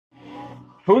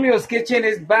Julio's Kitchen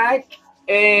is back,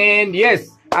 and yes,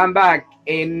 I'm back.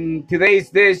 And today's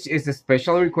dish is a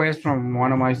special request from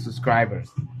one of my subscribers.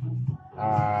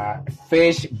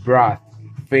 Fish broth,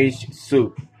 fish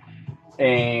soup,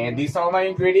 and these are my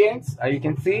ingredients. As you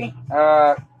can see,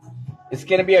 it's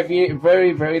gonna be a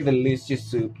very, very delicious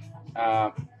soup.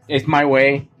 It's my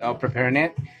way of preparing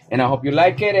it, and I hope you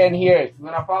like it. And here,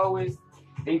 we're gonna follow with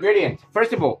the ingredients.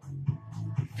 First of all,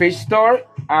 fish store.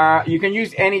 You can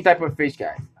use any type of fish,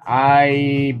 guys.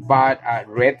 I bought a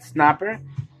red snapper.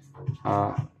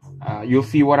 You'll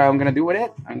see what I'm gonna do with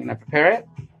it. I'm gonna prepare it,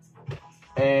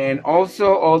 and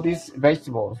also all these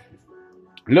vegetables.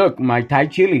 Look, my Thai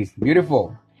chilies,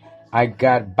 beautiful. I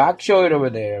got bok choy over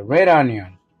there, red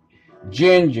onion,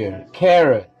 ginger,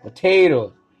 carrot,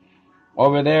 potatoes.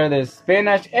 Over there, there's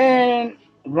spinach and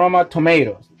Roma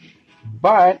tomatoes.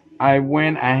 But I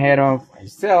went ahead of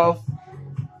myself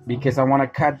because I want to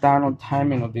cut down on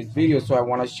timing of this video, so I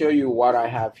want to show you what I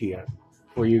have here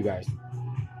for you guys.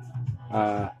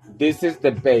 This is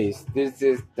the base. This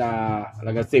is the,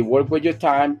 like I say, work with your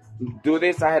time. Do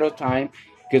this ahead of time,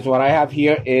 because what I have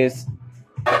here is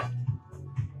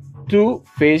 2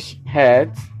 fish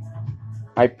heads.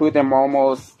 I put them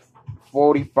almost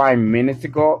 45 minutes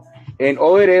ago, and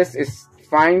all it is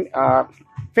fine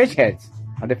fish heads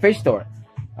at the fish store.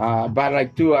 But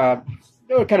like 2,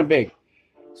 they were kind of big.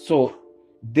 So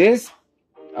this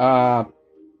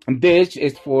dish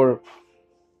is for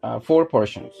 4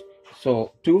 portions.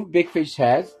 So 2 big fish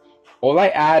heads. All I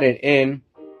added in,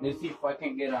 let's see if I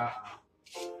can get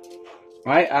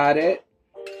I added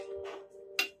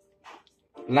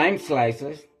lime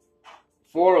slices,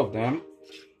 4 of them.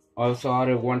 Also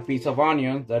added 1 piece of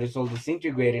onion that is all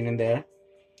disintegrating in there.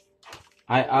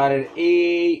 I added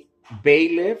a bay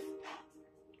leaf,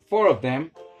 4 of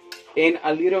them, and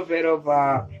a little bit of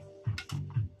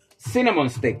cinnamon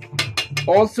stick.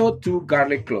 Also 2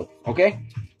 garlic cloves. Okay,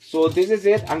 so this is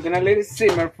it. I'm gonna let it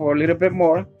simmer for a little bit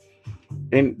more,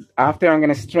 and after I'm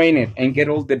gonna strain it and get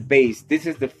all the base. This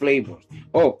is the flavor.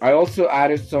 Oh, I also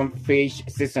added some fish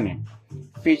seasoning,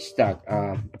 fish stock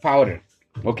powder.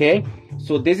 Okay,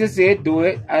 so this is it. Do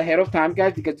it ahead of time,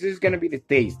 guys, because this is gonna be the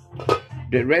taste.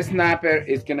 The red snapper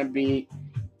is gonna be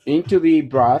into the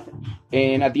broth,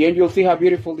 and at the end you'll see how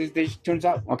beautiful this dish turns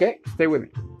out. Okay, stay with me.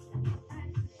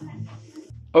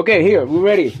 Okay, here we're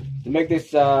ready to make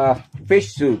this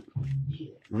fish soup,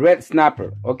 red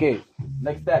snapper. Okay,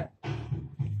 next step,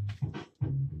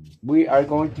 we are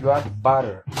going to add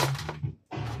butter.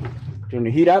 Turn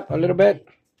the heat up a little bit.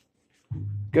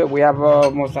 Good. We have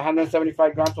almost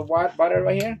 175 grams of butter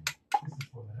right here.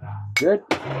 Good.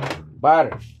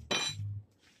 Butter.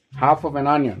 Half of an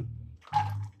onion.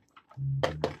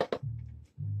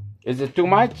 Is it too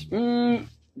much?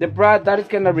 The broth, that is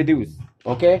gonna reduce.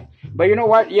 Okay, but you know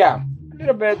what? Yeah, a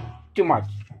little bit too much.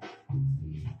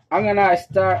 I'm gonna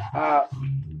start.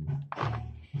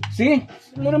 See,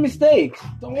 little mistakes.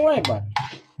 Don't worry about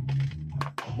it.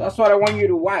 That's what I want you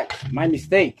to watch. My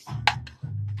mistakes,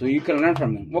 so you can learn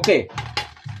from them. Okay.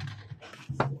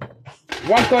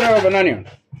 1/4 of an onion.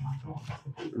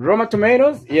 Roma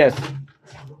tomatoes, yes,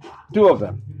 2 of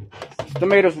them.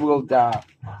 Tomatoes will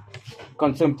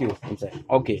consume too.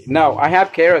 Okay, now I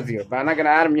have carrots here, but I'm not gonna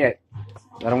add them yet.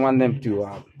 I don't want them to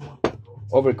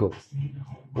overcook.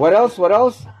 What else? What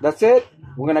else? That's it.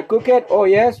 We're gonna cook it. Oh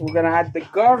yes, we're gonna add the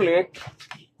garlic.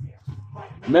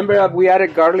 Remember that we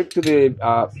added garlic to the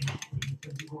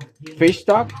fish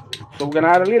stock, so we're gonna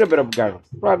add a little bit of garlic,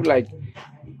 probably like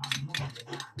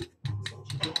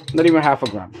not even half a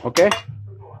gram. Okay,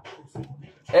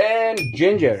 and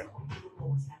ginger,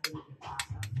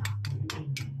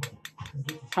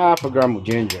 half a gram of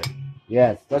ginger.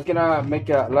 Yes, that's gonna make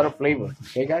a lot of flavor.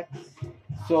 Okay, guys.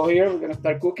 So here we're gonna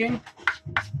start cooking.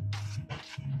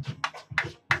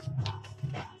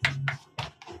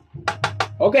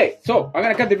 Okay, so I'm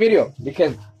gonna cut the video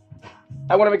because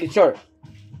I want to make it short.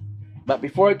 But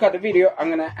before I cut the video, I'm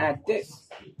gonna add this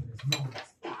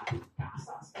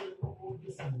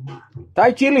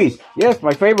Thai chilies. Yes,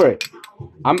 my favorite.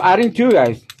 I'm adding 2,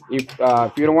 guys.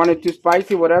 If you don't want it too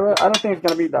spicy, whatever. I don't think it's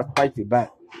gonna be that spicy,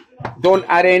 but don't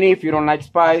add any if you don't like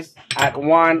spice. Add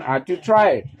 1, add 2. Try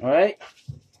it. All right.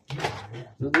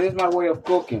 So this is my way of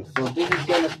cooking. So this is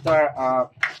gonna start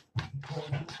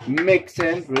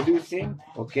mixing, reducing.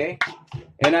 Okay.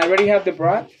 And I already have the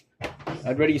broth. I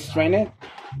already strained it.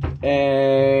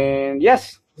 And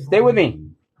yes, stay with me.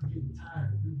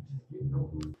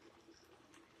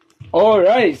 All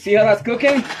right. See how that's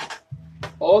cooking?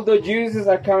 All the juices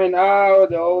are coming out.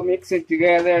 They're all mixing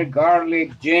together.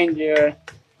 Garlic, ginger,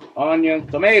 onion,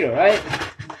 tomato, right?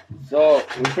 So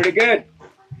we're pretty good.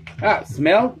 Ah,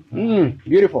 smell?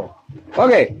 Beautiful.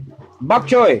 Okay, bok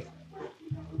choy.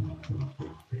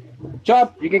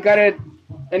 Chop, you can cut it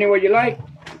any way you like.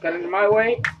 Cut it my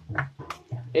way.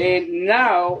 And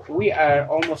now we are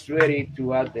almost ready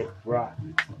to add the broth.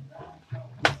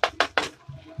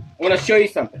 I want to show you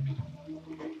something.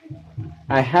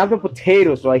 I have the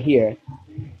potatoes right here,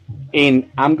 and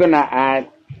I'm gonna add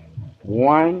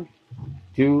 1,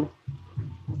 2,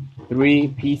 3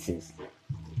 pieces.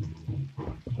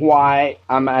 Why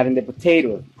I'm adding the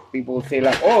potatoes? People say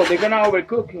like, oh, they're gonna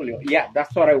overcook, Julio. Yeah,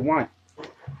 that's what I want.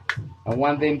 I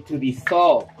want them to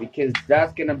dissolve because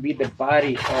that's gonna be the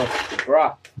body of the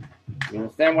broth. You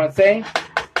understand what I'm saying?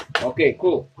 Okay,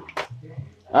 cool.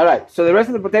 All right, so the rest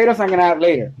of the potatoes I'm gonna add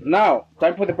later. Now,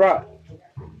 time for the broth.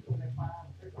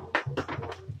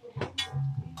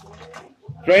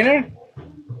 Strainer.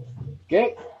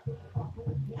 Okay.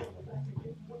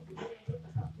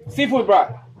 Seafood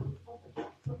broth.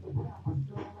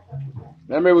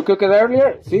 Remember we cooked it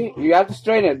earlier? See, you have to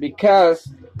strain it because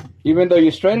even though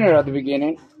you strain it at the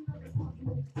beginning,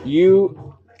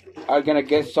 you are gonna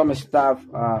get some stuff.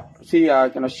 See,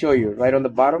 I'm gonna show you right on the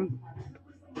bottom.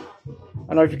 I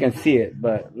don't know if you can see it,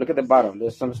 but look at the bottom.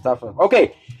 There's some stuff.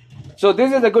 Okay, so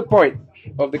this is a good point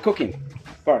of the cooking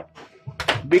part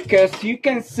because you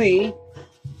can see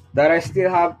that I still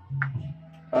have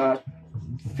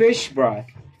fish broth,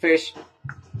 fish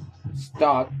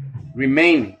stock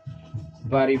remaining.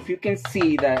 But if you can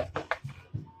see that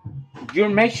you're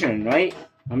measuring, right?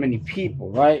 How many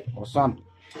people, right? Or something.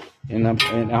 And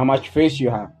how much fish you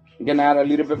have. You're going to add a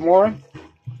little bit more.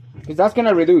 Because that's going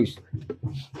to reduce.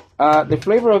 The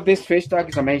flavor of this fish stock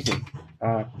is amazing.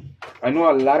 I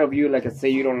know a lot of you, like I say,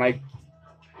 you don't like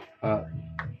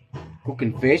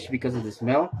cooking fish because of the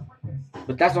smell.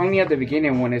 But that's only at the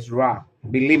beginning when it's raw.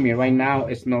 Believe me, right now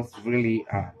it smells really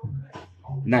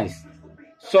nice.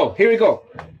 So, here we go.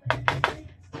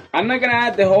 I'm not gonna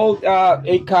add the whole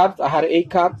 8 cups. I had 8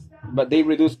 cups, but they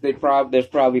reduced. There's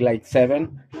probably like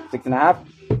 7, 6.5.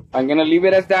 I'm gonna leave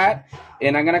it as that,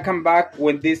 and I'm gonna come back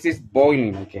when this is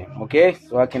boiling again. Okay,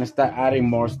 so I can start adding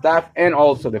more stuff and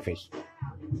also the fish.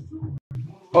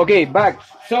 Okay, back.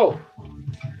 So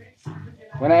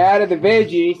when I added the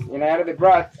veggies and I added the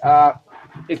broth,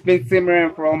 it's been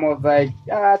simmering for almost like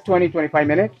 20-25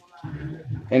 minutes,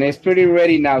 and it's pretty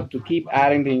ready now to keep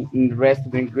adding the rest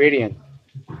of the ingredients.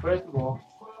 First of all,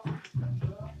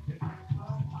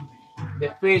 the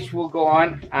fish will go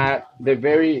on at the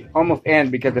very almost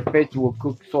end because the fish will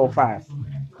cook so fast.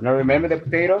 Now remember the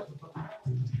potatoes?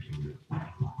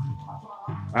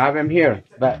 I have them here.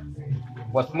 But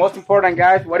what's most important,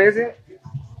 guys, what is it?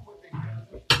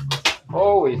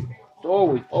 Always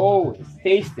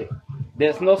taste it.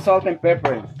 There's no salt and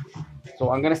pepper in it. So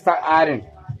I'm going to start adding.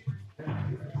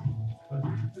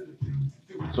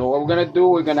 So what we're going to do,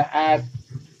 we're going to add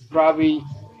probably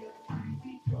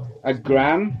a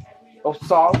gram of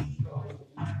salt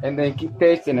and then keep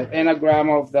tasting it, and a gram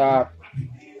of the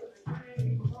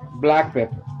black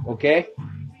pepper, okay?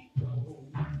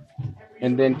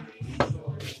 And then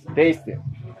taste it,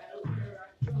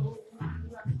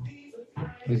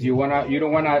 because you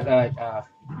don't wanna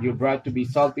your broth to be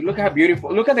salty. Look how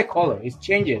beautiful! Look at the color; it's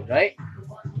changing, right?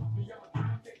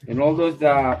 And all those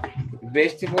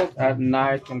vegetables are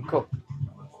nice and cooked.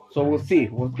 So we'll see.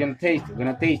 We're gonna taste it. We're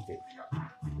gonna taste it.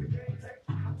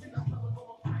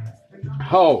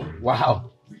 Oh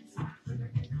wow!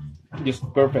 Just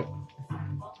perfect.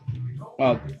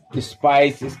 The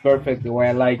spice is perfect the way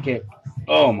I like it.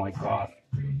 Oh my god!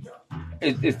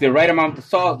 It's the right amount of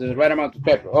salt, the right amount of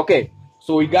pepper. Okay,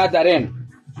 so we got that in.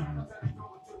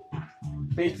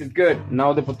 Taste is good.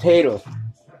 Now the potatoes.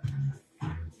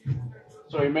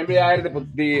 So remember I added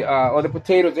the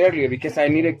potatoes earlier because I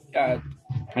needed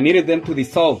them to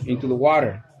dissolve into the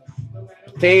water.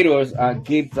 Potatoes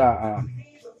gives a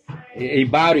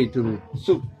body to the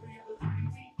soup.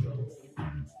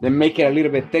 They make it a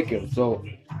little bit thicker. So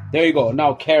there you go.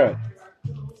 Now carrot.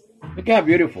 Look how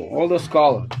beautiful. All those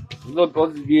colors. Look, all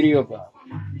the beauty of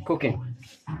cooking.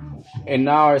 And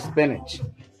now our spinach.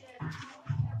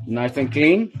 Nice and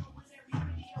clean.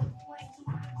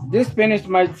 This spinach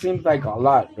might seem like a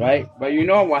lot, right? But you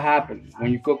know what happens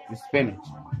when you cook the spinach.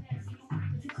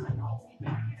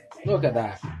 Look at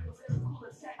that.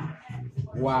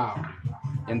 Wow.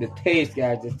 And the taste,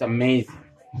 guys, is amazing.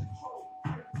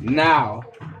 Now,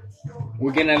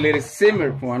 we're gonna let it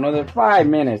simmer for another 5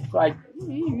 minutes, like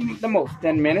the most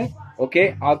 10 minutes.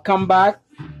 Okay, I'll come back.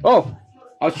 Oh,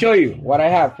 I'll show you what I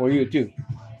have for you too.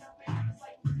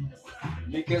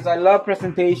 Because I love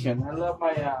presentation. I love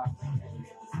my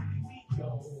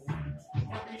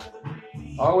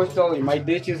I always tell you my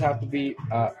dishes have to be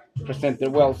presented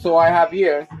well. So I have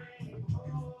here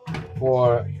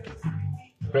for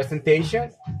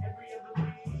presentation.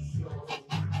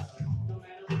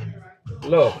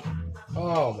 Look,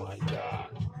 oh my God,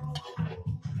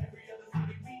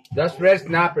 that's red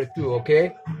snapper too.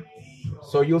 Okay,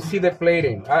 so you'll see the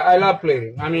plating. I love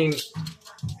plating. I mean,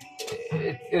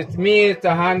 it's me. It's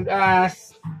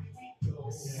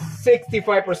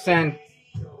 65%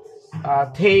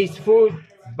 taste food,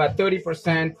 but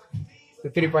 30% to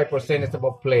 35% is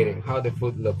about plating, how the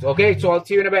food looks. Okay, so I'll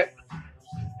see you in a bit.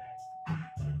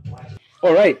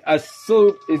 All right, a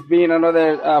soup is being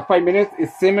another 5 minutes.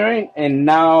 It's simmering, and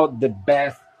now the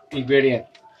best ingredient,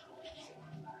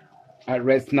 a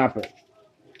red snapper.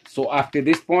 So after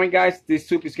this point, guys, this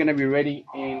soup is gonna be ready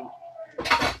in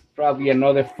probably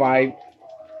another 5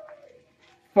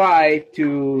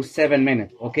 to 7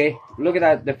 minutes. Okay, look at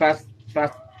that, the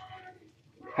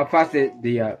how fast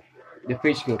the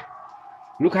fish cook.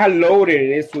 Look how loaded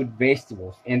it is with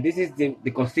vegetables, and this is the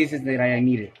consistency that I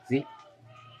needed. See.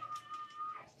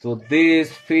 So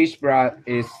this fish broth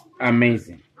is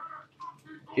amazing.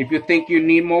 If you think you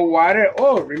need more water,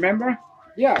 oh, remember?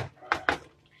 Yeah,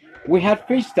 we had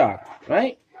fish stock,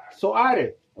 right? So add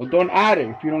it, or don't add it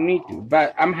if you don't need to.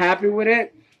 But I'm happy with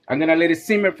it. I'm gonna let it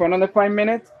simmer for another 5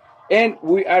 minutes, and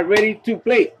we are ready to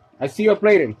plate. I see you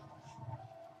plating.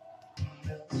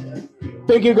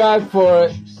 Thank you guys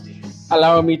for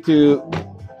allowing me to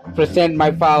present my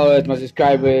followers, my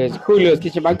subscribers. Julio's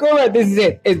Kitchen Vancouver. This is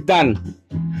it. It's done.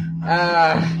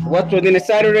 What's for dinner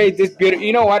Saturday? This beautiful.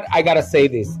 You know what? I gotta say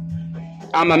this.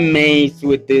 I'm amazed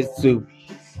with this soup.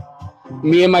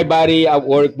 Me and my buddy at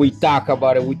work, we talk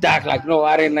about it. We talk like, no,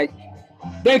 I didn't like.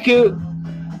 Thank you,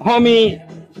 homie,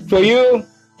 for you.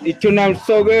 It turned out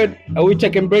so good. I wish I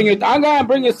can bring you. I'm gonna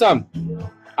bring you some.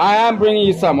 I am bringing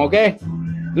you some. Okay.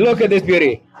 Look at this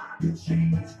beauty.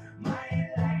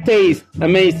 Taste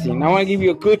amazing. I want to give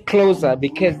you a good close-up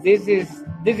because this is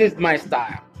my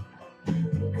style.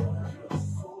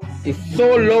 It's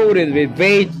so loaded with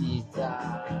veggies,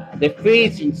 the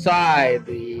fish inside,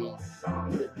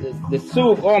 the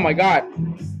soup. Oh my God!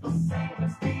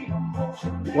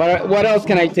 What else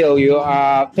can I tell you?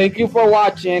 Thank you for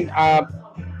watching. I'm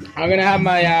gonna have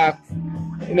my I'm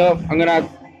gonna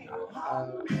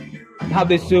have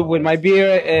this soup with my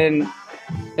beer and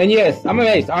yes, I'm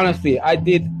amazed. Honestly, I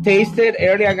did taste it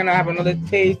earlier. I'm gonna have another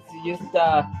taste. Just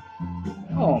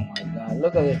oh my God!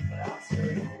 Look at it.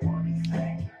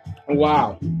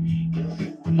 Wow.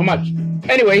 How much?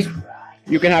 Anyways,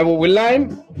 you can have it with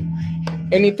lime.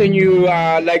 Anything you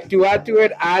like to add to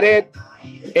it, add it.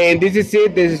 And this is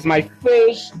it. This is my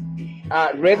fish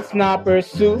red snapper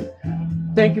soup.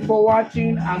 Thank you for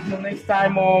watching. Until next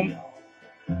time on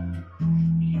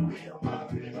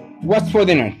What's for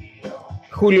Dinner?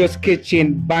 Julio's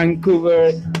Kitchen,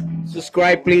 Vancouver.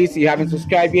 Subscribe, please, if you haven't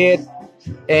subscribed yet.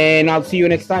 And I'll see you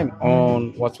next time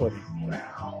on What's for Dinner.